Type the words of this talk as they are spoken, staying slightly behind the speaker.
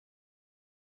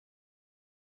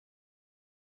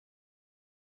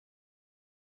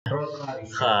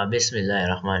ها بسم الله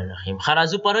الرحمن الرحیم.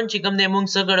 خرازو پرون چې کوم د مونږ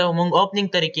څه کړو مونږ اوپننګ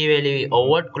طریقې ویلې او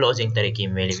ورډ کلوزینګ طریقې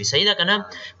ویلې وی صحیح ده کنه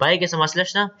پای کې څه مسله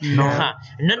شته ها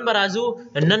نن برازو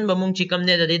نن به مونږ چې کوم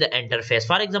نه د دې د انټرفیس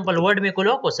فار ایگزامپل ورډ می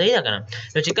کولو کو صحیح ده کنه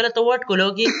نو چې کله ته ورډ کولو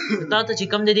کې تا ته چې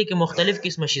کوم د دې کې مختلف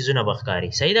قسمه شیزونه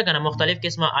بخکاری صحیح ده کنه مختلف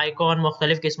قسمه آیکون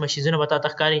مختلف قسمه شیزونه به تا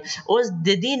تخکاری اوس د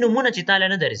دې نمونه چې تعالی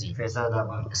نه درځي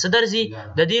صدرځي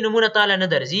د دې نمونه تعالی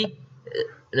نه درځي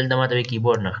دلته ماته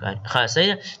کیبورډ نه ښکاري خاص دی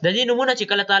د دې نمونه چې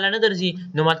کله تعالی نه درځي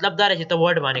نو مطلب دا چې ته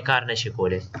ورډ باندې کار نشي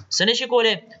کولای څه نشي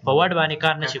کولای په ورډ باندې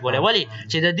کار نشي کولای ولی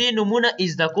چې د دې نمونه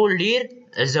از د کول ډیر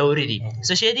ضروری دي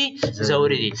څه شي دي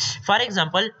ضروری دي فار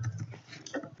ایگزامپل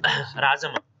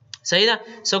راځم صحیح ده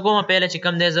سو کوم پهله چې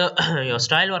کم دی زه یو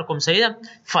سټایل ورکوم صحیح ده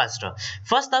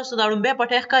فرست تاسو دا ډومبه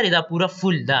پټه ښکاری دا پورا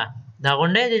فل دا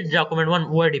غونډه د ډاکومنټ 1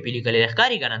 ورډ پیلی کړي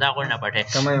ښکاری کنه دا غونډه پټه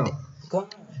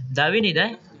دا ویني ده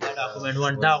ډاکومنټ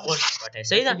 1 دا غونډه پټه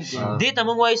صحیح ده دې ته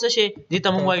موږ وایو څه شي دې ته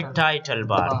موږ وایو ټایټل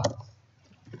بار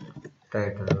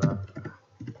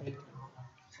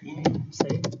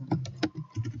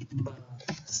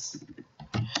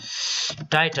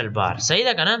ټایټل بار صحیح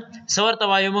ده کنه څه ورته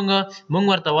وایو موږ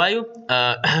ورته وایو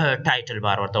ټایټل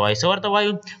بار ورته وایو څه ورته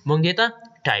وایو موږ دې ته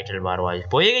ټایټل بار وایو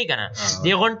پوهیږئ کنه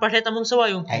دې غونډ پټه ته موږ څه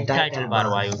وایو ټایټل بار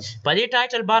وایو په دې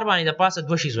ټایټل بار باندې د پاسه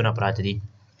دوه شیزونه پراته دي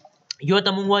یو ته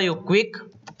موږ وایو کویک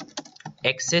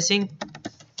accessing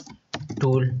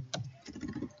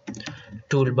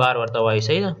tool bar ورته وایو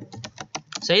صحیح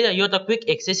ده یو ته کویک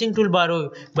accessing tool bar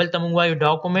بل ته موږ وایو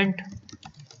document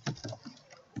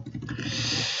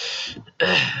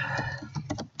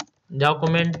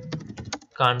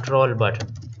control button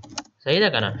صحیح ده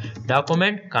کنه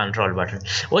ډاکومنټ کنټرول بټن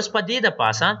اوس په دې د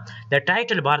پاسه د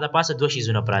ټایټل بار د پاسه دوه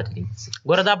شیزونه پراته دي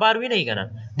ګوره دا بار وینئ کنه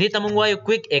دې ته موږ وایو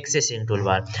کویک ایکسیسینګ ټول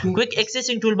بار کویک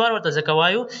ایکسیسینګ ټول بار ورته ځکه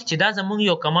وایو چې دا زموږ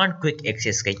یو کمانډ کویک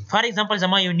ایکسیس کوي فار ایگزامپل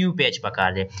زما یو نیو پیج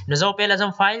پکار دی نو زه پهله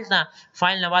ځم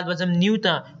فایل نه بعد وځم نیو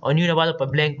ته او نیو نه بعد په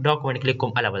بلینک ډاکومنټ کلیک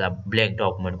کوم الا به بلینک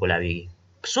ډاکومنټ کولاویږي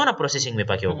سونه پروسیسینګ می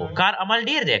پکې وکړو کار عمل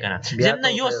ډیر دی کنه زمنا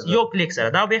یو کلیک سره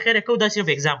دا به خیر کو دا صرف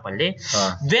اگزامپل دی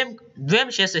دویم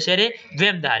شی څه شری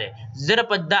دویم داره زره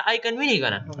په دا آیکن ویني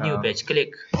کنه نیو پیج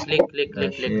کلیک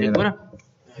ګوره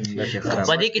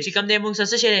پدې کې چې کوم دی موږ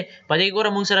څه شری پدې ګوره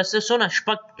موږ سره سونه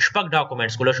شپږ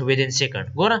ډاکومنټس کولو شو ویدین سیکنډ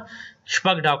ګوره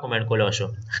شپږ ډاکومنټ کولو شو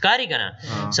ښکاری کنه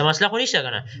سم مسله خو نشته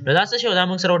کنه نو دا څه شو دا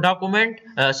موږ سره ډاکومنټ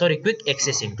سوري کویک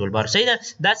ایکسیسینګ ټول بار صحیح ده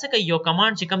دا څه کوي یو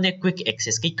کمانډ چې کوم دی کویک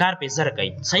ایکسیس کوي کار په زر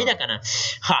کوي صحیح ده کنه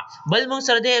ها بل موږ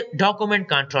سره دی ډاکومنټ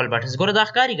کنټرول بټنز ګوره دا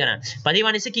ښکاری کنه پدې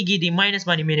باندې څه کیږي دی ماینس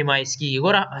باندې مینیمایز کیږي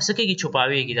ګوره څه کیږي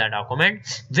چھپاویږي دا ډاکومنټ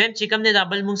دویم چې کوم دی دا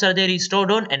بل موږ سره دی ریسټور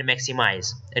ډاون اینڈ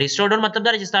میکسیمایز ریسټور ډاون مطلب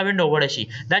دا چې ستا وینډو وړه شي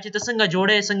دا چې ته څنګه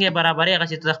جوړې څنګه برابرې هغه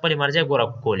چې ته خپل مرزه ګوره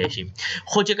کولې شي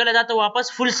خو چې کله دا ته واپس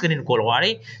فل سکرین کول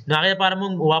غواړي نو هغه لپاره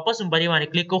موږ واپس هم بری باندې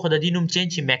کلیک کوو خو د دې نوم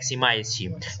چینج شي میکسیمایز شي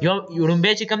یو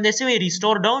رومبه چې کوم دی سوي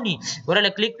ریسټور ډاون ني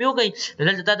ورله کلیک پیو کوي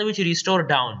دلته تاسو وی چې ریسټور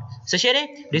ډاون څه شي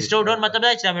ریسټور ډاون مطلب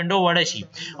دا چې وینډو وړه شي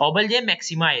او بل دی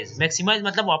میکسیمایز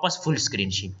مطلب واپس فل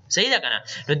سکرین شي صحیح ده کنه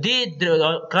نو دې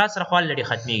کراس سره خپل لړۍ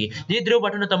ختميږي دې درو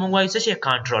بټنو ته موږ وایو څه شي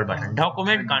کنټرول بټن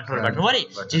ډاکومنټ کنټرول بټن وری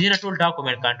چې دې ټول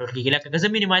ډاکومنټ کنټرول کیږي لکه زه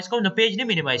مینیمایز کوم نو پیج نه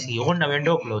مینیمایز کیږي غونډه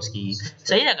وینډو کلوز کیږي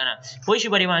صحیح ده کنه پوه شي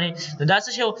بری باندې نو دا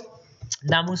څه شو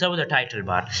دا موږ سره د ټایټل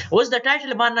بار اوس د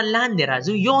ټایټل بار نه لاندې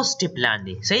راځو یو سټپ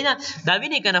لاندې صحیح ده دا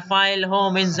ویني کنه فایل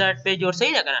هوم انسرټ پیج اور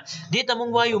صحیح ده کنه دې ته موږ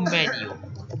وایو مینیو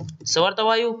ورته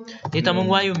وایو دې ته موږ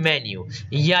وایو مینیو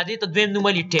یا دې ته دویم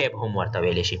نوملی ټیب هم ورته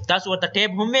ویلی شي تاسو ورته ټیب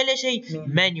هم ویلی شي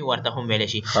مینیو ورته هم ویلی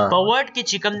شي په ورډ کې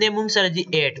چې کوم دی موږ سره دی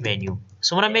 8 مینیو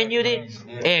څومره مینیو دی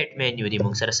 8 مینیو دی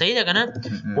موږ سره صحیح ده کنه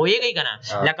پوهیږئ کنه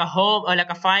لکه هوم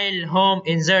لکه فایل هوم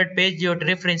انسرټ پیج یو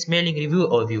ریفرنس میلینګ ریویو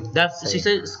او ویو دا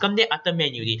کوم دی اته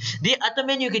مینیو دی دی اته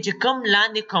مینیو کې چې کوم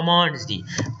لاندې کمانډز دي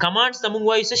کمانډز ته موږ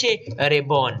وایو څه شي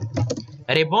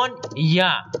ریبون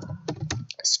یا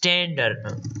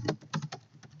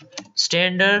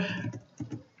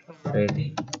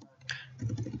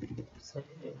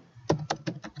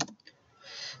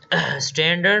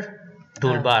standard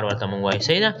toolbar ورته مونږ وایو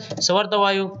صحیح ده څه ورته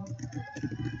وایو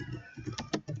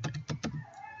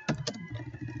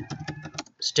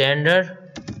standard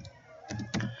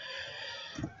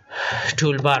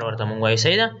toolbar ورته مونږ وایو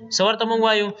صحیح ده څه ورته مونږ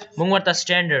وایو مونږ ورته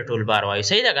standard toolbar وایو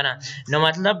صحیح ده کنه نو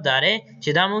مطلب دا دی چې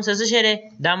دا مونږ څه شی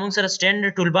دا مونږ سره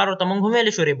standard toolbar ورته مونږ هم ویل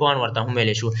شو ریبون ورته هم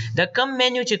ویل شو د کم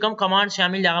مینیو چې کم کمانډ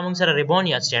شامل دي هغه مونږ سره ریبون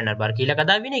یا standard بار کې لکه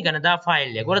دا ویني کنه دا فایل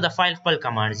دی ګوره د فایل خپل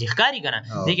کمانډ دي ښکاری کنه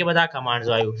دې کې به دا کمانډز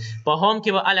وایو په هوم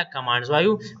کې به الګ کمانډز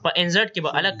وایو په انسرټ کې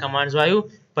به الګ کمانډز وایو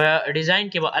په ډیزاین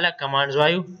کې به الګ کمانډز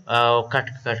وایو او کټ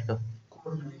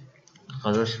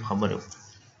خبره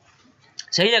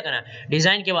صحیح ده کنه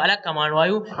ډیزاین کې به الګ کمانډ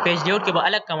وایو پیج لیاوټ کې به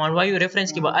الګ کمانډ وایو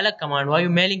ریفرنس کې به الګ کمانډ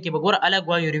وایو میلینګ کې به ګور الګ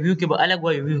وایو ریویو کې به الګ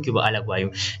وایو ویو کې به الګ وایو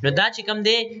نو دا چې کوم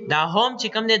دی دا هوم چې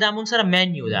کوم دی دا موږ سره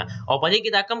مینیو ده او په دې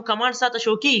کې دا کم کمانډ ساته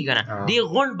شو کیږي کنه دی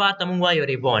غونډ بار ته موږ وایو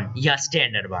ریبون یا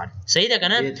سټانډرډ بار صحیح ده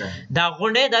کنه دا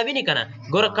غونډه دا ویني کنه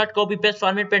ګور کټ کاپی پیسټ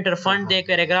فارمیټ پینټر فونټ دی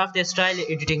پیراګراف دی سټایل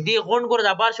ایډیټینګ دی غونډ ګور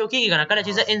دا بار شو کیږي کنه کله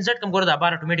چې انسرټ کم ګور دا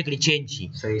بار اتوماتیکلی چینج شي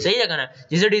صحیح ده کنه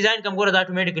چې ډیزاین کم ګور دا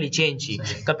اتوماتیکلی چینج شي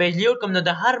که پیج لیاوټ کم نو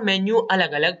د هر مینیو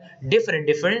الګ الګ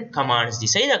ډیفرنٹ کمانډز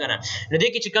دي صحیح ده کنه نو دې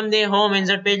کې چې کم دی هوم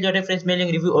انسرټ پیج ریفرنس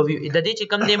میلینګ ریویو او د دې چې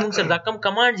کم دی موږ سره دا کم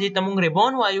کمانډ دي ته موږ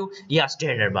ریبون وایو یا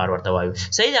سټانډرډ بار ورته وایو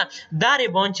صحیح ده دا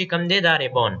ریبون چې کم دی دا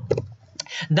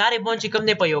ریبون چې کوم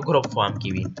دی په یو ګروپ فارم کې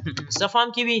وي څه فارم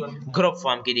کې وي ګروپ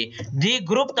فارم کې دی دی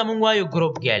ګروپ ته موږ وایو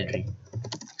ګروپ ګیلری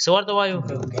څه ورته وایو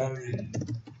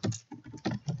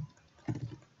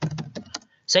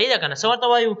صحیح ده کنه څه ورته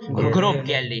وایو ګروپ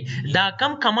ګیلری دا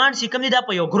کم کمانډ چې کوم دی دا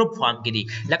په یو ګروپ فارم کې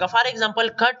دي لکه فار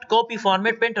ایگزامپل کټ کاپی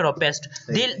فارمیټ پینټر او پیسټ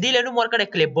دی له نوم ورکړه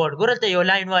کلیپ بورډ ګورته یو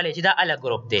لاین والے چې دا الګ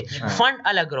ګروپ دی فونټ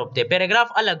الګ ګروپ دی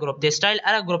پیراګراف الګ ګروپ دی سټایل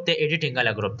الګ ګروپ دی ایډیټینګ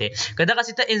الګ ګروپ دی کدا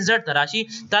که ته انسرټ راشي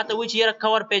تا ته وی چې یره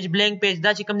کور پیج بلینک پیج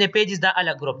دا چې کوم دی پیجز دا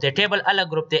الګ ګروپ دی ټیبل الګ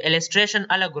ګروپ دی الستریشن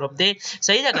الګ ګروپ دی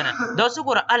صحیح ده کنه دا څو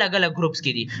ګور الګ الګ ګروپس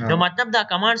کې دي نو مطلب دا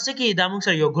کمانډ څه کې دا موږ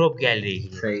سره یو ګروپ ګیلری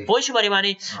پوه شو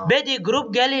باندې به دی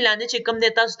ګروپ ګیلری لاندې چې کوم دی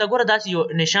تاسو ته ګوره داسې یو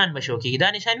نشان بشو کېږي دا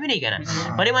نشان وینئ که نه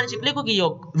په دې باندې چې کلیک وکړي یو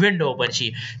وینډو اوپن شي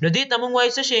نو دې ته موږ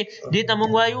وایو څه شی دې ته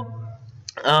موږ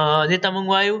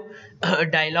وایو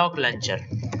ډایلاګ لانچر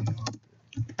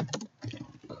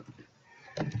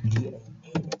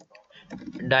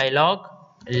ډایلاګ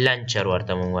لانچر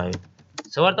ورته موږ وایو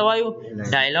څه ورته وایو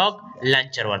ډایلاګ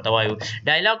لانچر ورته وایو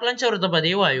ډایلاګ لانچر ورته په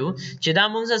دې وایو چې دا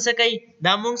موږ سره څه کوي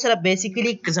دا موږ سره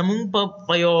بیسیکلی زموږ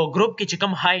په یو ګروپ کې چې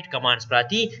کم هایټ کمانډز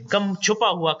پراتی کم چھپا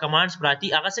ہوا کمانډز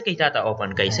پراتی هغه څه کوي تا ته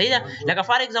اوپن کوي صحیح ده لکه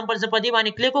فار ایگزامپل زه په دې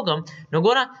باندې کلیک وکړم نو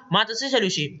ګوره ما ته څه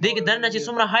چلو شي دې کې درنه چې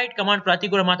څومره هایټ کمانډ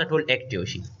پراتی ګوره ما ته ټول اکټیو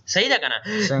شي صحیح ده که نه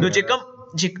نو چې کم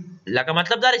لکه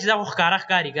مطلب دا چې دا خو ښکاره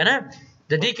ښکاري که نه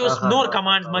د دې کې اوس نور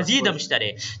کمانډ مزید هم شته دی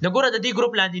نو ګوره د دې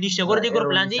ګروپ لاندې نشته ګوره دې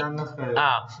ګروپ لاندې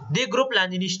دې ګروپ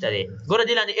لاندې نشته دی ګوره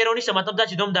دې لاندې ایرو نشته مطلب دا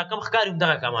چې دوم دا کم ښکاري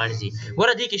دغه کمانډ دي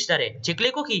ګوره دې کې شته دی چې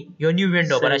کلیک وکړي یو نیو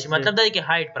وینډو به راشي مطلب دا دی کې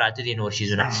هایټ پراته دي نور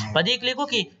شیزونه په دې کلیک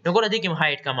وکړي نو ګوره دې کې هم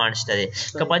هایټ کمانډ شته دی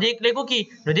که په دې کلیک وکړي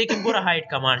نو دې کې هم ګوره هایټ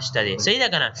کمانډ شته دی صحیح ده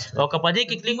که نه او که په دې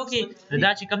کې کلیک وکړي نو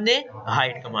دا چې کوم دی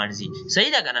هایټ کمانډ دي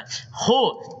صحیح ده که نه خو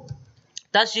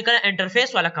تاسو چې کله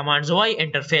انټرفیس والا کمانډز وای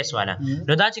انټرفیس والا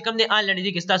نو دا چې کوم دی آنلاین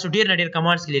دي کې تاسو ډیر نه ډیر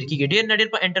کمانډز کلیر کیږي ډیر نه ډیر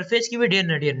په انټرفیس کې وي ډیر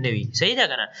نه ډیر نه وي صحیح ده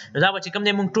کنه نو دا چې کوم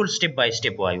دی موږ ټول سټپ بای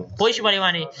سټپ وایو پوه شئ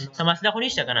باندې څه مسله خو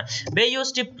نشته کنه به یو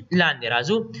سټپ لاندې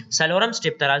راځو سلورم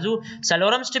سټپ ته راځو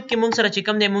سلورم سټپ کې موږ سره چې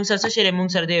کوم دی موږ سره څه شی موږ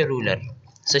سره دی رولر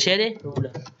څه شی دی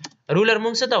رولر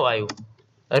موږ څه ته وایو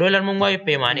رولر موږ وایو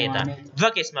پیمانه ته دوه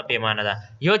قسمه پیمانه ده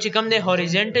یو چې کوم دی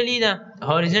هوریزونټلی ده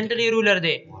هوریزونټلی رولر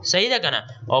دی صحیح ده کنه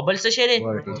او بل څه شی دی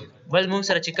بل موږ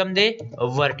سره چې کوم دی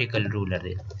ورټیکل رولر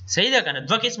دی صحیح ده کنه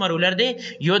دوه قسمه رولر دی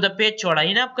یو د پیج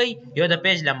چوڑائی ناپ کوي یو د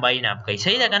پیج لمبای ناپ کوي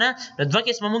صحیح ده کنه نو دوه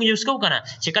قسمه موږ یوز کوو کنه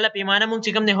چې کله پیمانه موږ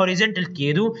چې کوم دی هوریزونټل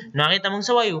کیدو نو هغه ته موږ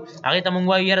څه وایو هغه ته موږ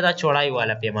وایو یاره دا چوڑائی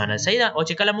والا پیمانه صحیح ده او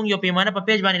چې کله موږ یو پیمانه په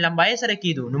پیج باندې لمبای سره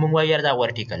کیدو نو موږ وایو یاره دا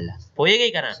ورټیکل ده پوهیږئ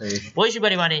کنه پوه شئ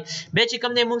باندې به چې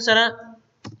کوم دی موږ سره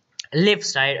لیفت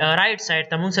سایډ رائټ سایډ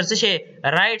ته موږ سره څه شي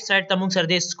رائټ سایډ ته موږ سره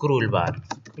دی سکرول بار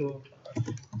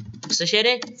څه شی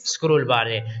دی سکرول بار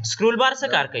دی سکرول بار څه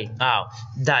کار کوي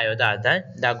دا یو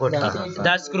دا ګوټ کی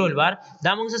دا سکرول بار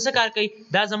دا موږ څه کار کوي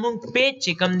دا زموږ پیج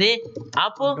چې کوم دی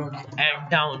اپ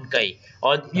اینڈ ډاون کوي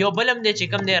او یو بلم دی چې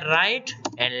کوم دی رائټ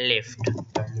اینڈ لیفت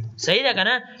صحیح ده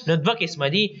کنه نو دوه قسمه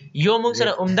دي یو موږ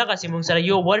سره عمدغه سي موږ سره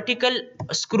یو ورټیکل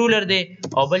سکرولر دی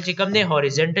او بل چې کوم دی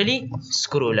هوریزونټلی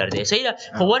سکرولر دی صحیح ده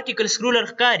خو ورټیکل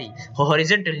سکرولر ښکاري خو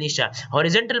هوریزونټل نشته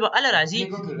هوریزونټل به ال راځي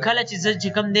کله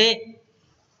چې کوم دی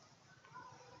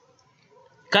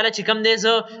کله چې کوم دی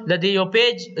زه د دې یو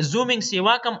پیج زومینګ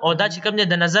سیوا کم او دا چې کوم دی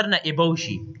د نظر نه ایبو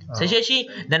شي څه شي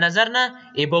د نظر نه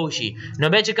ایبو شي نو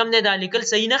به چې کوم دی دا لیکل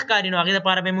صحیح نه ښکاري نو هغې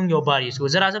دپاره به موږ یو بار یوز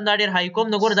کوو زه راځم دا ډېر های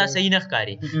کوم نو ګوره دا صحیح نه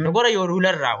ښکاري نو ګوره یو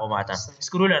رولر راغو ماته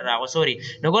سکرولر راغو سوري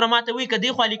نو ګوره ماته وایي که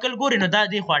دې خوا لیکل ګورې نو دا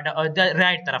دې خوا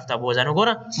رایټ طرف ته بوځه نو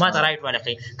ګوره ماته رایټ والا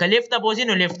ښیي که لیفت ته بوځي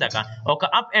نو لیفت ته که او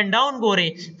که اپ اینډ ډاون ګورې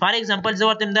فار ایگزامپل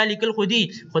زه ورته دا لیکل خو دي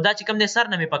خو دا چې کوم دی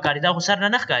سر نه مې پکاري دا خو سر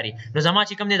نه نه ښکاري نو زما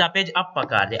چې کوم دی دا پیج اپ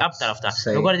پکار لار دی اپ طرف ته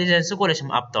نو ګور دې څه کولای شم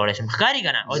اپ ته وړای شم ښکاری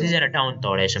کنه او دې نه ډاون ته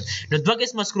وړای شم نو دوه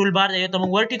قسمه سکرول بار دی یو ته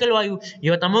موږ ورټیکل وایو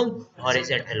یو ته موږ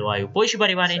هوریزونټل وایو پوه شو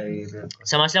بری باندې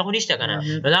سماسله خو نشته کنه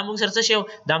نو دا موږ سره څه شو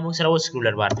دا موږ سره و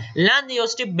سکرولر بار لاندې یو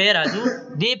سټیپ به راځو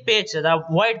دی پیج دا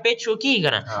وایټ پیج شو کی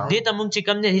کنه دې ته موږ چې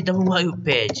کم دی دې ته موږ وایو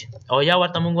پیج او یا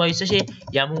ورته موږ وایو څه شي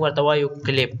یا موږ ورته وایو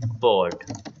کلیپ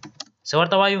بورډ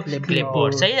ورته وایو کلیپ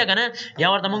بورډ صحیح ده کنه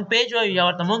یا ورته موږ پیج وایو یا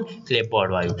ورته موږ کلیپ بورډ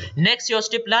وایو نیکسټ یو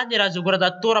سټیپ لاندې راځو ګوره دا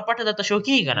توره پټه ده ته شو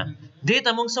کی کنه دې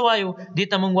ته موږ څه وایو دې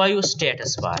ته موږ وایو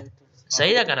سټیټس بار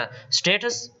صحیح ده کنه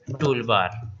سټیټس ټول بار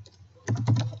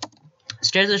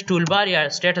سټیټس ټول بار یا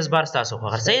سټیټس بار تاسو خو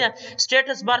صحیح ده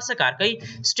سټیټس بار څه کار کوي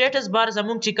سټیټس بار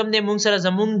زموږ چې کوم دی موږ سره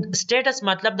زموږ سټیټس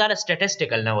مطلب دا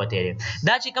سټیټسټیکل نه وته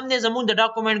دا چې کوم دی زموږ د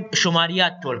ډاکومېنټ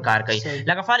شماریات ټول کار کوي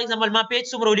لکه فار ایگزامپل ما پیج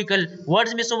څومره ولیکل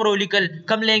ورډز می څومره ولیکل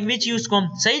کم لینګویج یوز کوم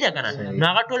صحیح ده کنه نو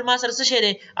هغه ټول ما سره څه شی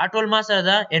دی ټول ما سره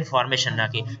دا انفارمیشن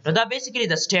راکې نو دا بیسیکلی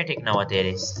د سټیټیک نه وته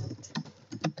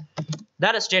دا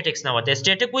سټیټکس نه وته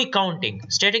سټیټیک وی کاونټینګ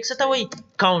سټیټیک څه ته وی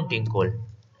کاونټینګ کول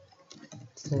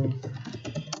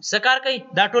سکار کوي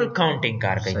دا ټول کاونټینګ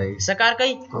کار کوي سکار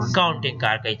کوي کاونټینګ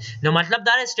کار کوي نو مطلب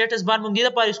دا سټیټس بار موږ دې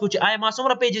لپاره اسکو چې آی ما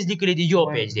څومره پیجز لیکلي دي یو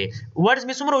پیج دی ورډز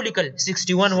می څومره ولیکل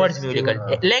 61 ورډز می ولیکل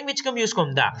لینګویج کوم یوز کوم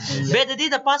دا به د دې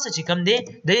د پاسه چې کوم دی د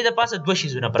دې د پاسه دوه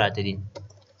شیزونه پراته دي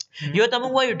یو ته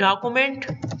موږ وایو ډاکومېنټ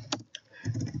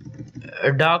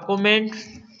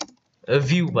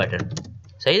ویو بٹن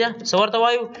صحیح ده څه ورته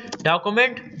وایو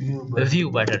ډاکومېنټ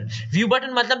ویو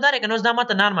بٹن مطلب دا رکنه اوس دا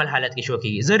ماته نارمل حالت کې شو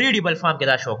کیږي زه ریډیبل فارم کې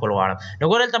دا شو کول غواړم نو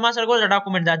ګورل ته ما سره ګور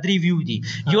ډاکومېنټ دا 3 ویو دي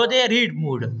یو دی ریډ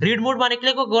موډ باندې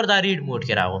کلیک وکړ دا ریډ موډ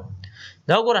کې راو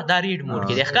دا ګوره دا ریډ موډ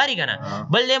کې د ښکاری کنه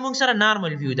بل له موږ سره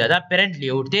نارمل ویو دا پیرنٹ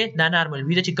لیاوټ دی دا نارمل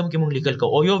ویو چې کم کې موږ لیکل کو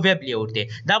او یو ویب لیاوټ دی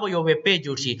دا به یو ویب پیج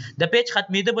جوړ شي د پیج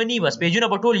ختمېده بنی بس پیجونه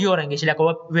په ټول یو رنګ شي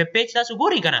لکه ویب پیج تاسو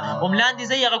ګوري کنه هم لاندې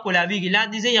ځای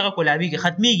هغه کولاویږي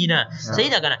ختمېږي نه صحیح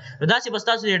ده کنه نو دا چې بس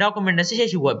تاسو د ډاکومېنټ نه شي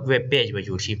ویب پیج به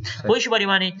جوړ شي خو شي بری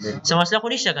باندې سماسله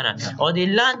خو نشته کنه او د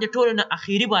لاندې ټول نه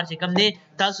اخیری بار چې کم دی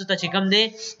تاسو ته چې کم دی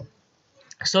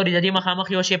سوري د دې مخامخ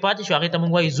یو شی پاتې شو هغه ته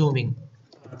موږ وایو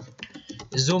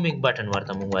زومینګ بٹن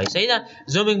ورته مونږ وایي صحیح ده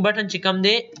زومینګ بٹن چې کم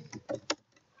دی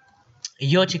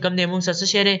یو چې کم دی مونږ سره څه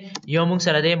شی دی یو مونږ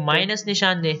سره دی ماینس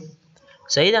نشان دی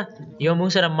صحیح ده یو مونږ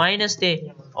سره ماینس دی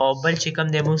او بل چې کم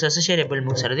دی مونږ سره څه شی دی بل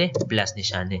مونږ سره دی پلس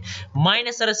نشان دی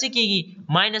ماینس سره څه کیږي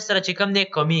ماینس سره چې کم دی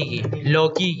کمیږي لو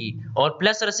کیږي او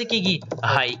پلس سره څه کیږي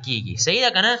هائی کیږي صحیح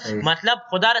ده کنه مطلب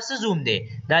خدا رسه زوم دی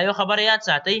دا یو خبره یاد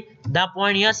ساتئ دا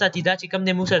پوینټ یاد ساتئ دا چې کم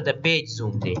دی مونږ سره د پیج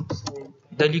زوم دی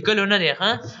د لیکلو نه دی ها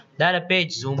دا د پیج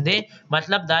زوم دی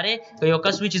مطلب دا دی یو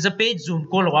کس وی چې ز پیج زوم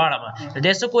کول غواړم د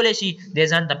څه کولای شي د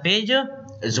ځان د پیج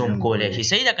زوم کولای شي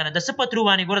صحیح ده کنه د څه پترو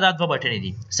باندې ګور دا دوه بټن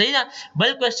دي صحیح ده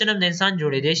بل کوېسچن هم د انسان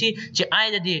جوړې دی شي چې آی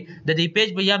د دې پیج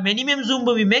به یا مینیمم زوم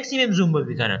به وي میکسیمم زوم به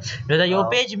وي کنه نو دا یو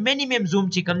پیج مینیمم زوم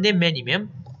چې کم دی مینیمم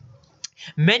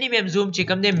زوم چې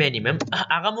کم دی مینیمم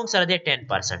هغه موږ سره دی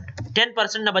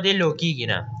 10% نه بده لو کیږي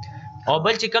نه او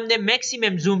بل چې کم دی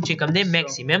میکسیمم زوم چې کم دی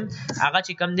میکسیمم هغه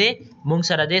چې کم دی مونږ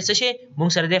سره دی څه شي مونږ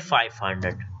سره دی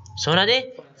 500 سونه دی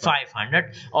 500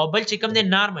 او بل چې کم دی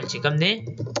نارمل چې کم دی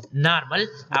نارمل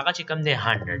هغه چې کم دی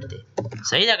 100 دی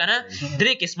صحیح ده کنه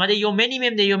درې قسمه دی یو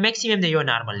مینیمم دی یو میکسیمم دی یو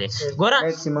نارمل دی ګوره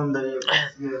میکسیمم دی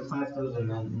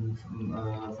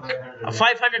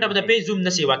 500 of the page zoom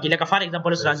نسی واقعي لکه فار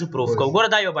ایگزامپل اوس راځو پروف کو ګوره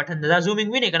دا یو بٹن دا زومینګ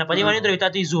ویني کنه په دې باندې درې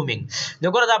تاسو زومینګ دا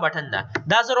ګوره دا بٹن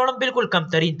دا زروړم بالکل کم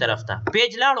ترین طرف ته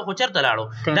پیج لاړو خو چرته لاړو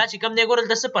دا چې کم دی ګوره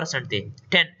 10% دی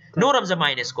 10 نورم ز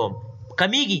ماینس کوم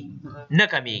کمیږي نه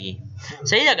کمیږي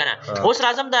صحیح ده کنه اوس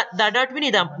راځم دا ډاټ ویني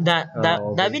دا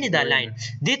ویني دا لاین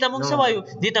دې ته موږ سوایو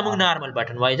دې ته موږ نارمل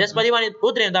بٹن وایي جس په دې باندې او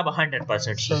درې دا به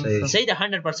 100% شي صحیح ده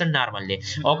 100% نارمل دی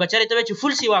او کچره ته چې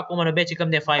فول سی واکو منو به چې کم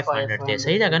دی 500 دی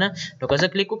صحیح ده کنه نو که زه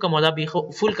کلیک وکم دا به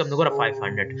فول کم نګوره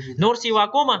 500 نور سی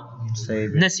واکو ما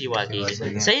نه سی واکي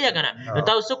صحیح ده کنه نو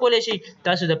تاسو کولای شي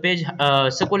تاسو د پیج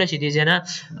سکولای شي دي نه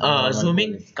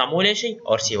زومینګ کمولای شي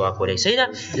او سی واکولای صحیح ده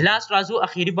لاست راځو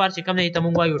اخیری بار چې کم نه ته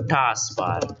موږ وایو ټاسک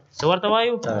بار څه ورته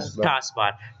وایو ټاسک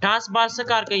بار څه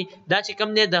کار کوي دا چې کم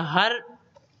دی د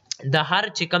هر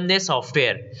چې کم دی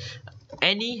سافټویر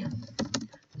اني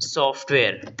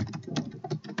سافټویر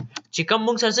چې کم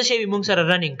موږ سره څه شي موږ سره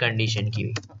رننګ کنډیشن کې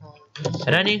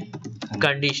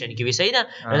وي صحیح ده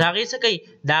دا غي څه کوي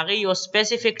دا غي یو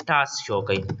سپیسیفیک ټاسک شو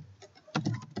کوي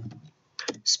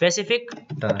specific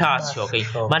task شو کوي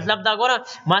مطلب دا ګوره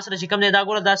ما سره چې کوم دی دا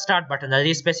ګوره دا start button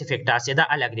دی specific task دی دا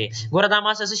الګ دی ګوره دا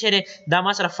ما سره څه شی دی دا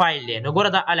ما سره فایل دی نو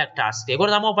ګوره دا الګ task دی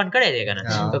ګوره دا ما اوپن کړی دی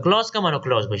کنه که کلوز کوم نو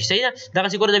کلوز بشي صحیح ده دا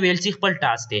چې ګوره د VLC خپل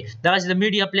task دی دا چې د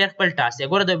میډیا پلیئر خپل task دی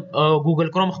ګوره د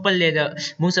ګوګل کروم خپل دی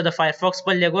موږ سره د فایرفاکس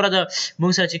خپل دی ګوره د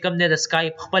موږ سره چې کوم دی د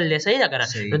سکایپ خپل دی صحیح ده کنه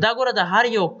نو دا ګوره د هر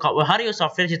یو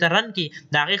سافټویر چې ته رن کی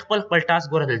دا غي خپل task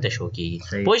ګوره دلته شو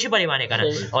کیږي پوه شي پرې باندې کنه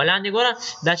اولان دی ګوره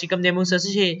دا چې کوم دی موږ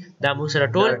سره شي دا موږ سره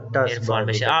ټول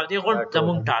انفارمیشن او دی غون ته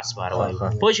موږ ټاسک بار وایو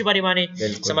پوه شي پرې باندې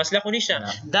څه مسله خو نشته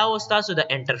دا اوس تاسو د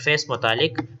انټرفیس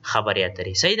متعلق خبرې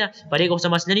اترې صحیح ده پرې کوم څه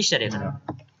مسله نشته کنه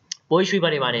پوه شي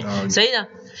پرې باندې صحیح ده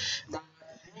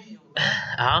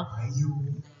ها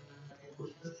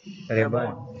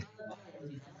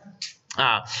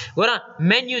ګوره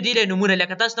منیو دی له نمونه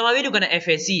لکه تاسو ته ما ویلو کنه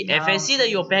FSC د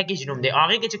یو پیکیج نوم دی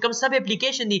هغه کې چې کوم سب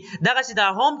اپلیکیشن دی دغه چې دا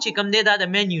هوم چې کوم دی دا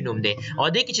د منیو نوم دی او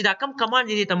دې کې چې دا کوم کمانډ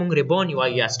دی ته مونږ ریبون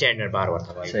وایو یا سټانډرډ بار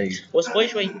ورته وایو اوس پوه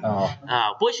شوي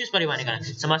پوه شوي پرې باندې کنه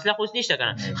څه مسله خو نشته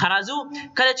کنه خرازو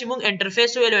کله چې مونږ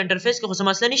انټرفیس ویلو انټرفیس کې خو څه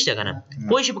مسله نشته کنه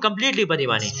پوه شي په کمپلیټلی په دې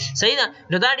باندې صحیح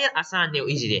ده نو دا ډیر آسان دی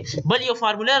او ایزی دی بل یو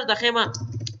فارمولا د خیمه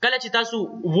کله چې تاسو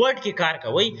ورډ کې کار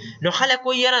کوئ نو خلک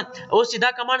وایي یاره اوس چې دا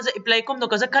کمانډ زه اپلای کوم نو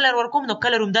که زه کلر ورکوم نو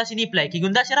کلر همداسې نه اپلای کېږي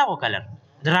همداسې راغو کلر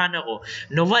درانغو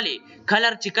نو ولی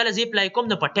کلر چې کله زه اپلای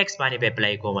کوم نو په ټیکس باندې به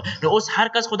اپلای کوم نو اوس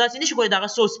هر کس خدا سي نشي کولی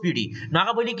دغه سو سپیډي نو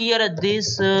هغه بولی کې یاره this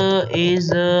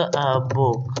is a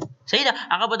book صحیح ده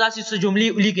هغه به داسې څه جملې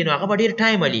ولیکي نو هغه به ډېر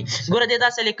ټایم علي ګوره دی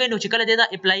داسې لیکئ نو چې کله دی دا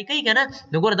اپلای کوي که نه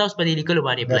نو ګوره دا اوس په دې لیکلو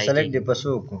باندې اپلای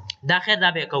کوي دا خیر دا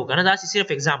به یې کوو که نه داسې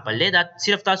صرف اگزامپل دی دا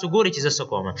صرف تاسو ګورئ چې زه څه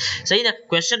کوم صحیح ده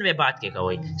کوېشن به بعد کې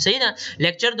کوئ صحیح ده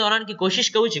لیکچر دوران کې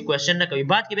کوشش کوئ چې کوېشن نه کوئ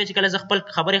بعد کې به چې کله زه خپل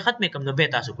خبرې ختمې کړم نو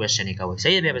بیا تاسو کوېشن یې کوئ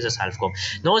صحیح ده بیا به زه سالف کوم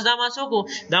نو اوس دا ما څه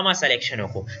وکړو دا ما سلیکشن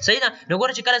وکړو صحیح ده نو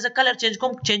ګوره چې کله زه کلر چینج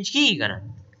کوم چینج کېږي که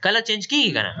نه کلر چینج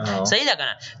کېږي که نه صحیح ده که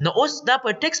نه نو اوس دا په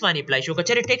ټیکس باندې اپلای شو که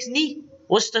چېرې ټیکس نه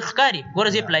اوس ته ښکاري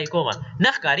ګوره زه اپلای کوم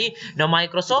نه ښکاري نو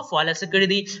مایکروسافټ والا څه کړي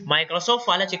دي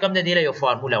مایکروسافټ والا چې کوم دی دی له یو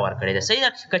فارموله ورکړې ده صحیح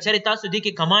ده که چېرې تاسو دې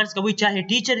کې کمانډس کوئ چاهې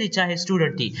ټیچر دي چاهې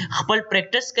سټوډنټ دي خپل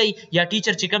پریکټس کوي یا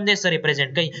ټیچر چې کوم دی سره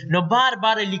ریپرزینټ کوي نو بار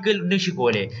بار لیکل نشي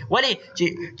کولی ولې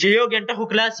چې یو ګنټه خو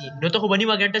کلاس وي نو ته خو به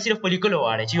نیمه ګنټه صرف په لیکلو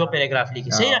واړې چې یو پیراګراف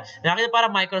لیکي صحیح ده د هغې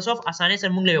لپاره مایکروسافټ اسانۍ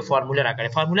سره موږ له یو فارموله راکړې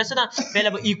فارموله څه ده پهله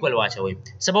به ایکول واچوئ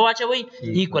څه به واچوئ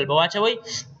ایکول به واچوئ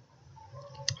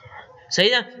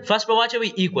صحیح ده فرست به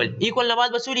واچوئ ایکول نه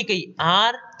بعد به څه ولیکئ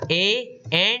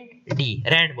RAND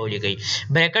رینډ به ولیکئ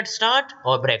بریکټ سټارټ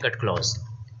او بریکټ کلوز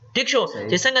ټیک شو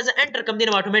چې څنګه زه انټر کوم دی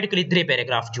نو اتوماتیکلی 3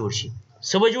 پیراګراف جوړ شي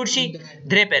څه به جوړ شي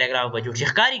 3 پیراګراف به جوړ شي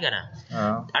ښکاري که نه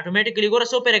اتوماتیکلی ګوره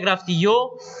څو پیراګراف دي یو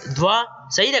دوه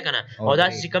صحیح ده که نه او دا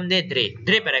چې کوم دی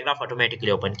 3 پیراګراف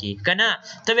اتوماتیکلی اوپن کي که نه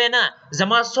ته وایې نه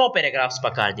زما 100 پیراګرافس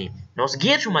پکار دي نو اوس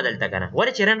ګیر شوم دلته که نه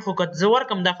ولې چې رن خو که زه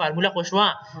ورکړم دا فارموله خو شوه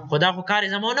خو دا خو کار یې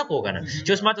زما ونه کړو که نه چې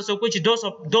اوس ماته څوک وایي چې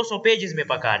 200 پیجز مې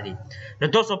پکار دي نو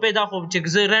 200 پیج دا خو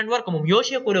چې زه رن ورکړم هم یو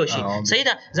شی کولی شي صحیح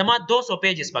ده زما 200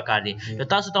 پیجز پکار دي نو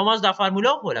تاسو ته اوس دا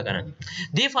فارموله وښوله که نه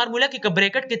دې فارموله کې که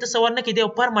بریکټ کې ته څه ورنه کړې دی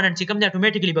او پرمننټ چې کوم دی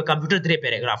اتوماتیکلی به کمپیوټر 3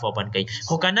 پیراګراف اوپن کوي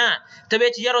خو که نه ته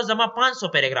وایې چې یاره زما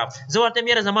 500 پیراګراف زه ورته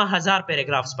یم یاره زما 1000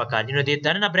 پیراګرافس پکار دي نو دې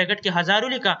دننه بریکټ کې 1000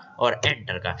 ولیکه اور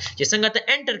انټر کا چې څنګه ته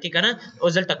انټر کې که نه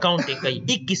اوس دلته کاونټینګ کوي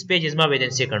 21 پیجز ما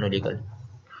within second ولیکل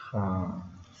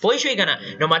پوه شوې که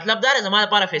نه نو مطلب دا دی زما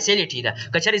لپاره فیسیلیټي ده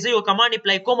که چېرې زه یو کمانډ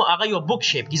اپلای کوم هغه یو بک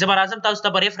شیپ کې زه به راځم تاسو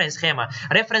ته به ریفرنس ښیم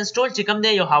ریفرنس ټول چې کوم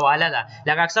دی یو حواله ده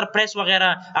لکه اکثر پریس وغیره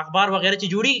اخبار وغیره چې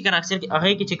جوړېږي که نه اکثر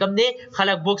هغې کې چې کوم دی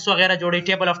خلک بکس وغیره جوړوي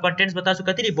ټیبل اف کنټینټس به تاسو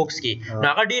کتلي بکس کې نو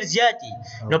هغه ډېر زیات دي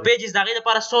نو پیجز د هغې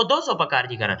لپاره 100 200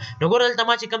 پکار دي که نه نو ګوره دلته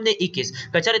ما چې کوم دی 21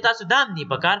 که چېرې تاسو دا هم دي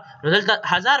پکار نو دلته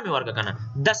 1000 مې ورکړه که نه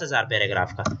 10000 پیراګراف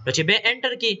کا نو چې بیا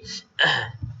انټر کې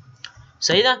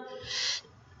صحیح ده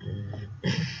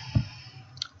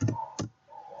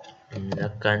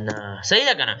کنه صحیح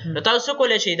ده کنه نو تاسو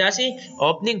کولای شئ داسې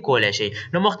اوپننګ کولای شئ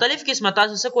نو مختلف قسمه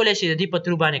تاسو څه کولای شئ د دې په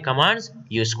ترو باندې کمانډز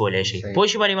یوز کولای شئ پوه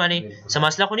شئ باندې څه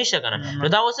مسله خو نشته کنه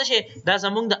نو دا اوس شي دا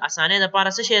زموږ د اسانۍ لپاره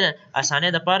څه شي ده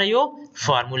اسانۍ لپاره یو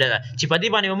فارموله ده چې په دې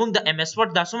باندې موږ د MS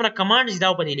Word دا څومره کمانډز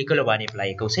دا په دې لیکلو باندې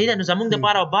اپلای کوو صحیح ده نو زموږ د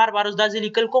لپاره بار بار اوس دا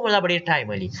لیکل کوم دا ډېر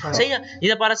ټایم علي صحیح ده دې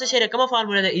لپاره څه شي کومه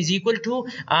فارموله ده از ایکوال ټو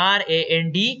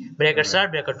RAND بریکټ سټارټ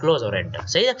بریکټ کلوز اور انټر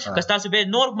صحیح ده که تاسو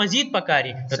به نور مزید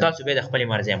پکاري نو تاسو به د خپل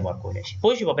مرزي هم ورکولای شي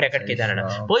پوه شئ په بریکټ کې دننه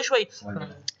پوه شئ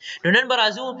نو نن به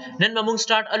راځو نن به موږ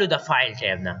سټارټ الو د فایل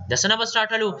ټیب نه د څه نه به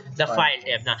سټارټ الو د فایل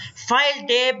ټیب نه فایل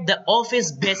ټیب د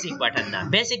افیس بیسیک بټن نه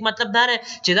بیسیک مطلب دا دی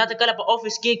چې دا ته کله په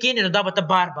افیس کې کېنې نو دا به ته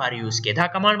بار بار یوز کې دا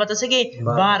کمانډ به ته څه کې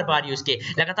بار بار یوز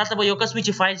کې لکه تاسو به یو کس وي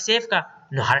چې فایل سیف کا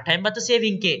نو هر ټایم به ته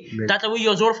سیوینګ کې تا ته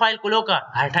یو زوړ فایل کولو کا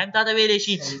هر ټایم تا ته ویلې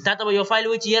شي تا ته یو فایل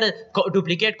وای چې یاره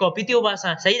ډوپلیکیټ کاپی ته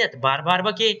وباسه صحیح ده بار بار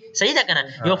به کې صحیح ده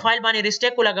کنه یو فایل باندې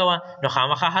ریسټیک ولګوا نو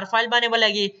خامخا هر فایل باندې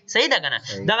ولګي صحیح ده کنه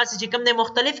دغه چې کوم د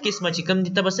مختلف قسمه چې کوم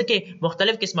دي ته بس کې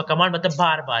مختلف قسمه کمانډ به ته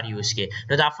بار بار یوز کې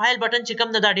نو دا فایل بٹن چې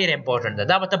کوم دا ډیر امپورټنت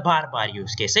ده دا به ته بار بار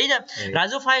یوز کې صحیح ده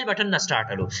راځو فایل بٹن نه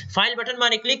سٹارټ هلو فایل بٹن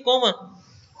باندې کلیک کوم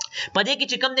پدې کې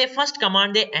چې کوم دی فرست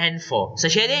کمانډ دی info څه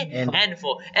شی دی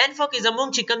info کې زمونږ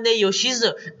چې کوم دی یو شیز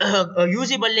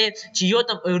یوزیبل دی چې یو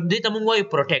دې ته مونږ وایو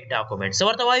پروټیکټ ډاکومنټ څه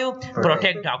ورته وایو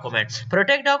پروټیکټ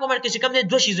ډاکومنټ کې چې کوم دی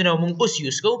دوه شیزونه مونږ اوس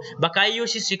یوز کوو بقای یو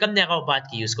شیز چې کوم دی هغه بعد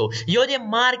کې یوز کوو یو دی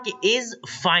مارک از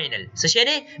فائنل څه شی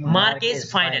دی مارک از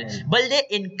فائنل بل دی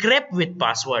انکریپټ وذ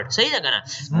پاسورډ صحیح ده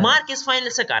کنه مارک از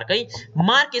فائنل څه کار کوي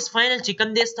مارک از فائنل چې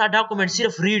کوم دی ستا ډاکومنټ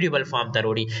صرف ریډیبل فارم ته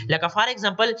وروړي لکه فار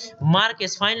ایگزامپل مارک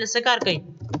از فائنل څه کار کوي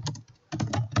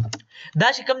دا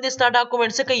چې کوم د ستا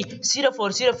ډاکومنټ څه کوي صرف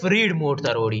اور صرف ریډ موډ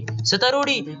ته وروړي څه ته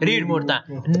وروړي ریډ موډ ته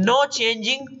نو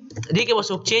چینجینګ دې کې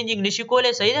وسوک چینجینګ نشي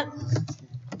کولای صحیح ده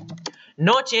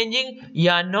نو چینجینګ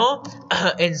یا نو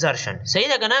انسرشن صحیح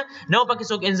ده کنه نو پکې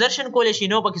څوک انسرشن کولای شي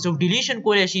نو پکې څوک ډیلیشن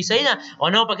کولای شي صحیح ده او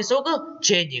نو پکې څوک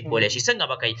چینجینګ کولای شي څنګه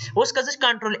وکړي اوس که زه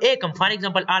کنټرول ا کوم فار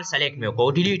ایگزامپل آل سلیکټ مې کو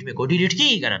ډیلیټ مې کو ډیلیټ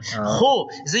کیږي کنه خو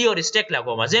زه یو ریسټیک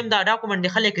لګوم زم دا ډاکومنټ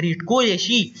د خلک ریډ کولای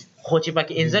شي خو چې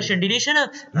پکې انسرشن ډیلیشن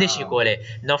نشي کولای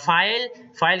نو فایل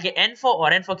کې انفو او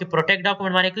انفو کې پروټیکټ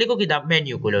ډاکومنټ باندې کلیک وکړئ دا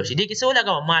مینیو کولای شي دې کې څه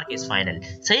ولګاو مارک از فائنل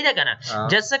صحیح ده کنه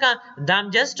جسٹ کا دام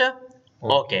جسٹ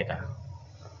اوکے کا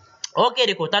اوکے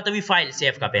ریکو تا ته وی فایل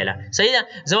سیو کا پہلا صحیح ده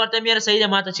زه ورته مې صحیح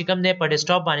ده ماته چې کوم دی په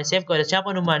ډیسکټاپ باندې سیو کړل چا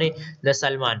په نوم باندې د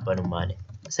سلمان په نوم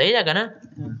باندې صحیح ده کنه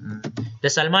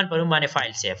د سلمان په نوم باندې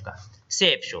فایل سیو کا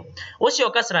سیو شو اوس یو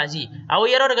کس راځي او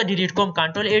یاره ورګه ډیلیټ کوم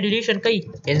کنټرول ا ډیلیشن کوي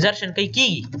انسرشن کوي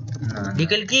کیږي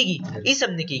لیکل کیږي ای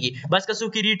سم نه کیږي بس کسو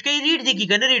کی ریډ کوي ریډ دی کی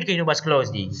کنه ریډ کوي نو بس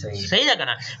کلوز دی صحیح ده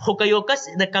کنه خو که یو کس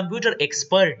د کمپیوټر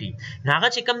ایکسپرټ دی هغه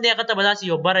چې کوم دی هغه ته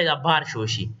بداسي یو بار شو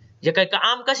شي ځکه که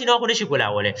عام کس نو خو نشي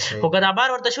کولاوله خو که دا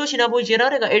بار ورته شو شي نه بوي چې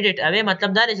راغی ایډیټ اوی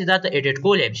مطلب دا چې دا ته ایډیټ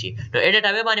کولای شي نو ایډیټ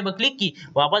اوی باندې به کلیک کی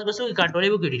واپس بسو کی کنټرول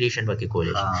وکړي ډیلیشن وکړي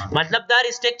کولای مطلب دا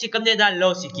ریسټیک چې کوم دی دا لو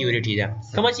سکیورټی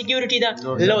ده کومه سکیورټی ده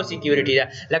لو سکیورټی ده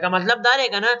لکه مطلب دا لري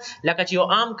کنه لکه چې یو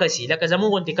عام کسي لکه زموږ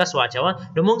غونتی کس واچو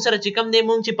نو موږ سره چې کوم دی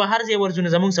موږ چې په هر ځای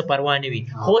ورزونه زموږ سره پروا نه وي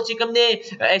خو چې کوم دی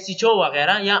اس ایچ او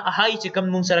وغیرہ یا هاي چې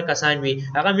کوم موږ سره کسان وي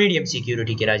هغه میډیم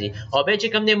سکیورټی کې راځي او به چې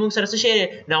کوم دی موږ سره څه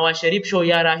شي نواز شریف شو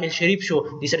یا راحل شریف شو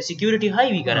سره سکیورټي هاي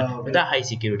وی کنه دا هاي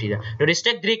سکیورټي ده نو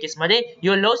ریسټیک درې قسمه ده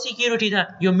یو لو سکیورټي ده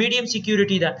یو میډیم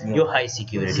سکیورټي ده یو هاي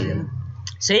سکیورټي ده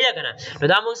صحیح ده کنه نو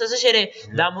دا موږ سره شری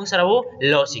دا موږ سره وو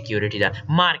لو سکیورټي ده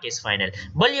مارک از فائنل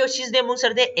بل یو چیز ده موږ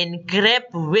سره ده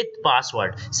انکریپټ وذ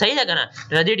پاسورډ صحیح ده کنه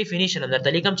نو د ډیفینیشن اندر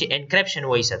تلیکم چې انکریپشن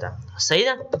وایي ستا صحیح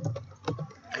ده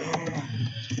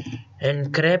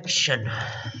انکریپشن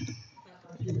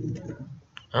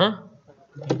ها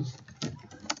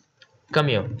کم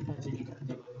یو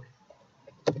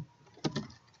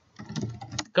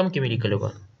کم کې مې لیکلو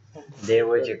دی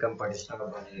وای چې کم پړستا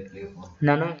باندې لیکو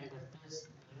نه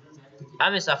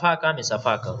امه صفا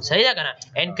کا صحیح ده کنه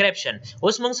انکریپشن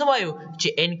اوس موږ څه وایو چې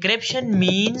انکریپشن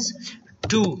means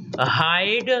to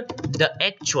hide the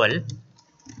actual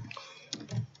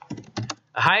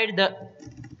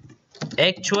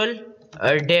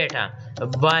data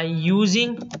by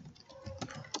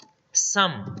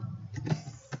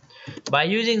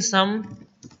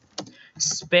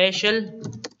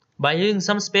using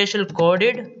some special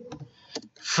coded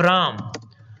from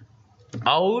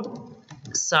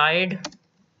outside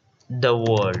the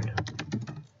world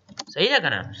صحیح ده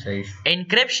کنه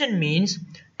encryption means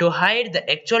to hide the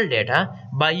actual data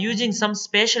by using some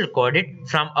special coded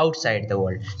from outside the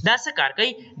world دا څه کار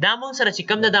کوي دا موږ سره چې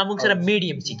کوم دا موږ سره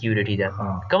میډیم سکیورټي ده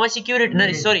کومه سکیورټي نه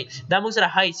سوري دا موږ سره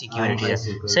هاي سکیورټي ده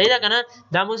صحیح ده کنه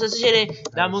دا موږ سره څه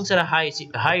دا موږ سره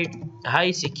هاي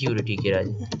سکیورټي کې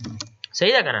راځي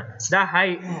صحیح ده کنه دا هاي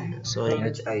سوري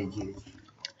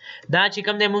دا چې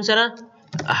کوم د موږ سره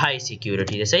هاي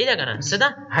سکیورټي ده صحیح ده کنه صدا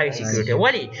هاي سکیورټي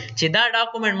ولی چې دا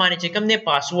ډاکومنټ باندې چې کوم نه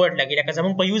پاسورډ لګي لکه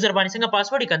زمون په یوزر باندې څنګه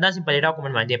پاسورډ کندا سیم په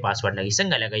ډاکومنټ باندې پاسورډ لګي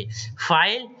څنګه لګي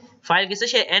فایل کې څه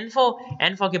شي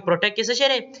انفو کې پروټیکټ کې څه شي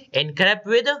انکریپټ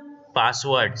وذ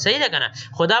پاسورډ صحیح ده کنه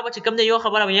خدا به کوم نه یو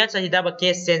خبره ویات صحیح دا به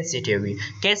کیس سنسټیو وي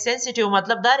کیس سنسټیو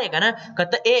مطلب دا رہے کنه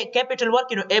کته ا کیپټل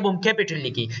ورک نو ا بوم کیپټل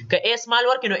لیکي ک ا سمال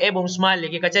ورک نو ا بوم سمال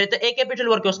لیکي کچره ته ا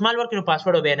کیپټل ورک او سمال ورک نو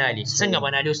پاسورډ وبینالي څنګه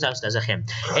بنالي استاد زخم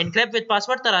انکریپټ وذ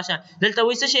پاسورډ تراشه دلته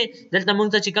وای څه شي دلته مونږ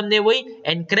ته چې کوم دی وای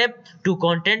انکریپټ ټو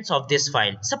کنټینټس اف دیس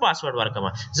فایل څه پاسورډ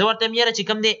ورکما زه ورته مې چې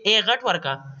کوم دی ا غټ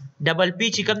ورکا ډبل پی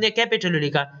چې کوم دی کیپټل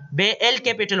لیکا به ال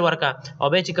کیپټل ورکا او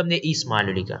به چې کوم دی ای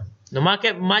سمال لیکا نو ما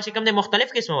چې کوم دی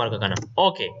مختلف قسمه ورکړه کنه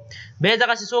اوکې به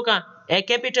دغه څه کا A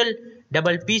capital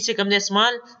ډبل P چې کوم دی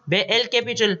سمال به L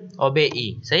capital او به E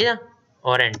صحیح ده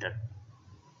اور انټر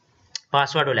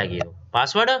पासवर्ड लगियो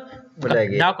password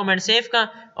document save का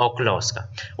और क्लोज का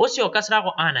उस यो कसरा को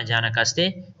आना जाना कस्ते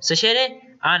सशेरे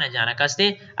आना जाना कस्ते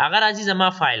अगर आजी जमा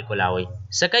फाइल को लावई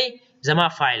सकई जमा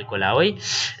फाइल को लावई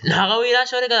लगावई रा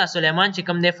शोरे का सुलेमान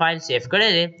चिकम दे फाइल सेव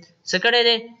करे दे सकड़े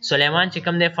दे सुलेमान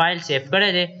चिकम दे फाइल सेव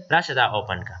करे दे राशदा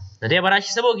ओपन का न दे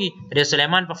बराशी सब होगी रे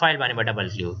सुलेमान पर फाइल बाने डबल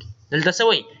क्लिक होगी दलता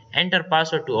सवई enter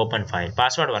password to open file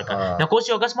password work न कोच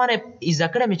यो कस मारे इस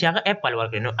जकड़े में चागा एप्पल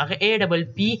वर्क नो अगर A double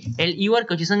P L E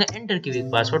work जिस संग एंटर की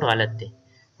पासवर्ड गलत थे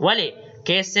वाले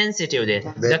case sensitive they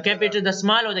the capital the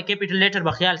small और द कैपिटल लेटर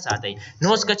बख्याल साथ है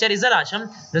नोस कचरी जरा आशम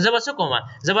न जबरसो कोमा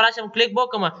जबराशम क्लिक बो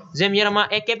कोमा जेम यरमा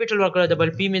ए कैपिटल वर्क डबल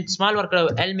पी में स्मॉल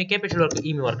वर्क एल में कैपिटल वर्क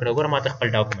ई में वर्क गोर माता खपल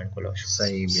डॉक्यूमेंट को लो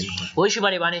सही बिल्कुल कोई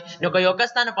बारे बाने नो कयो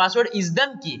कस्तान पासवर्ड इस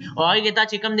दम की और आगे गेता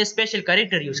चिकम दे स्पेशल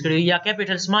कैरेक्टर यूज करी या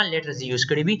कैपिटल स्मॉल लेटर्स यूज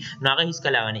करी भी नागा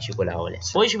इसका लगाने शिकोला वाले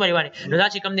कोई बारे बाने नो दा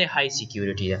चिकम दे हाई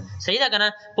सिक्योरिटी दा सही दा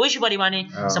कना कोई बारे बाने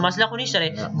समस्या को नहीं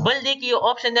सरे बल दे की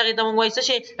ऑप्शन दे तम वही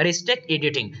से restrict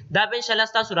editing دا به انشاء الله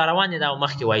تاسو را روان دي دا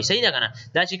مخ کې وای صحیح ده کنه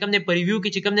دا چې کوم د پریویو کې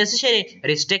چې کوم د څه شي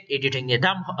ریسټریکټ ایډیټینګ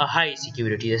دا هاي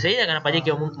سکیورټي ده صحیح ده کنه پدې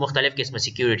کې مختلف قسمه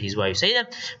سکیورټیز وای صحیح ده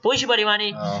پوه شي بری باندې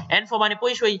انفو باندې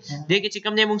پوه شوي دې کې چې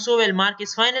کوم د موږ سو ویل مارک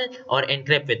از فائنل اور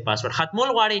انکریپټ وذ پاسورډ ختمول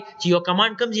غواړي چې یو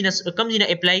کمانډ کم زینه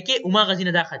اپلای کې او ما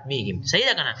غزینه دا ختميږي صحیح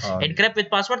ده کنه انکریپټ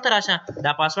وذ پاسورډ تراشه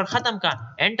دا پاسورډ ختم کا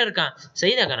انټر کا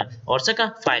صحیح ده کنه اور څه کا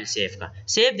فایل سیو کا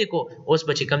سیو دیکھو اوس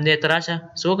بچ کم دې تراشه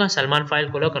سو کا سلمان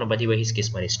فایل کو لو کنه بدی وهیڅ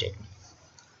قسمه ریسټیک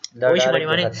کوئی شي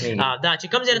باندې دا چې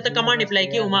کوم ځای ته کمانډ اپلای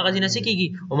کی او ما غزینه سکیږي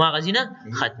او ما غزینه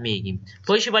ختميږي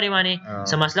کوئی شي باندې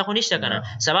سم مسله خو نشته کنه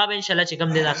سبب ان شاء الله چې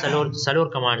کوم دې دا سلور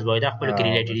کمانډز وای دا خپل کې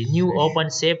ریلیټډ نیو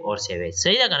اوپن سیو اور سیو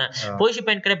صحیح ده کنه کوئی شي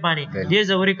په انکریپټ باندې ډیر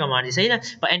ضروري کمانډ دی صحیح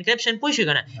ده په انکریپشن کوئی شي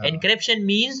کنه انکریپشن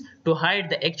مینز to hide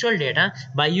the actual data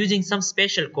by using some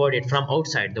special coded from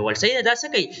outside the world صحیح ده دا څه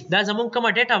کوي دا زمون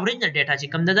کومه ډیټا اوریجنل ډیټا چې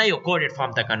کوم دا یو کوډډ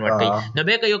فارم ته کنورټ کوي نو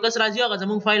به یو کس راځي هغه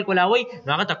زمون فایل کولاوي نو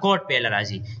هغه ته کوډ پیل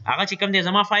راځي هغه چې کوم دې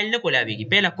زما فایل نه کولاويږي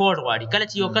پیله کوډ غواړي کله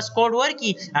چې یو کس کوډ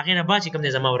ورکي هغه نه با چې کوم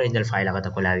دې زما اوریجنل فایل هغه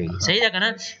ته کولاويږي صحیح ده کنه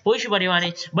پوه شو بریوانه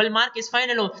بل مارک از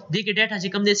فائنل دې کې ډیټا چې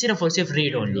کوم دې صرف او صرف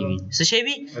ریډ اونلی وي څه شی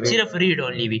وي صرف ریډ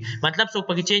اونلی وي مطلب څوک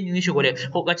پکې چینج نشي کولای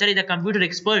خو کچري د کمپیوټر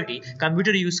ایکسپرټي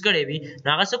کمپیوټر یوز کړي وي نو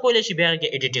هغه څه کولای شي بیا کې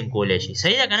एडिटिंग کولای شي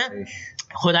صحیح ده کنه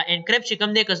خدا انکریپټ چې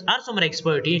کوم دې کس هر څومره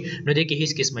ایکسپرټي نو دې کې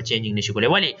هیڅ قسمه چینجینګ نشي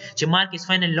کولای ولی چې مارک از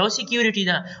فائنل لو سکیورټي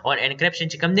ده او انکریپشن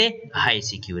چې کوم دې هاي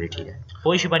سکیورټي ده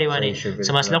پوه شي پریوانه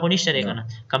سم مسله خو نشته کنه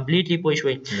کمپلیټلی پوه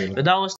شوي نو دا